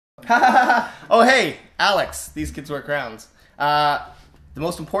Oh, hey, Alex. These kids wear crowns. The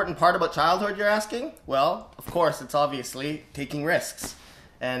most important part about childhood, you're asking? Well, of course, it's obviously taking risks.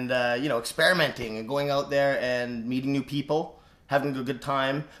 And, experimenting and going out there and meeting new people, having a good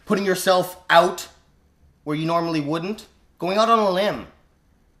time, putting yourself out where you normally wouldn't, going out on a limb.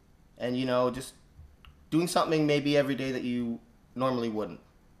 And, just doing something maybe every day that you normally wouldn't,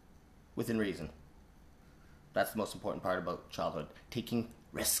 within reason. That's the most important part about childhood, taking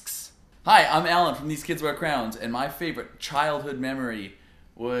risks. Hi, I'm Alan from These Kids Wear Crowns, and my favorite childhood memory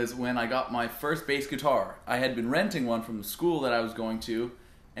was when I got my first bass guitar. I had been renting one from the school that I was going to,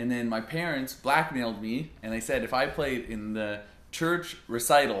 and then my parents blackmailed me, and they said if I played in the church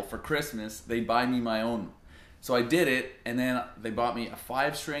recital for Christmas, they'd buy me my own. So I did it, and then they bought me a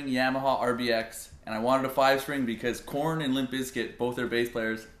 5-string Yamaha RBX, and I wanted a 5-string because Korn and Limp Bizkit, both their bass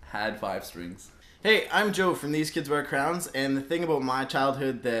players, had 5 strings. Hey, I'm Joe from These Kids Wear Crowns, and the thing about my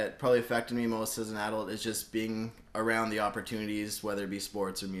childhood that probably affected me most as an adult is just being around the opportunities, whether it be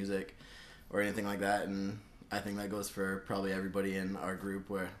sports or music or anything like that, and I think that goes for probably everybody in our group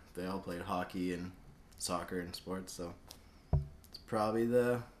where they all played hockey and soccer and sports, so it's probably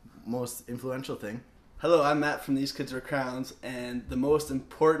the most influential thing. Hello, I'm Matt from These Kids Wear Crowns, and the most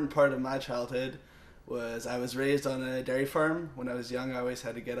important part of my childhood was I was raised on a dairy farm. When I was young, I always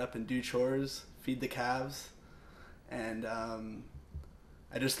had to get up and do chores, feed the calves, and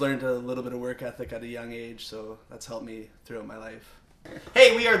I just learned a little bit of work ethic at a young age, so that's helped me throughout my life.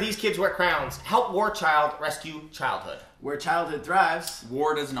 Hey, we are These Kids Wear Crowns. Help War Child rescue childhood. Where childhood thrives,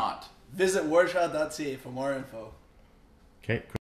 War does not. Visit warchild.ca for more info. Okay.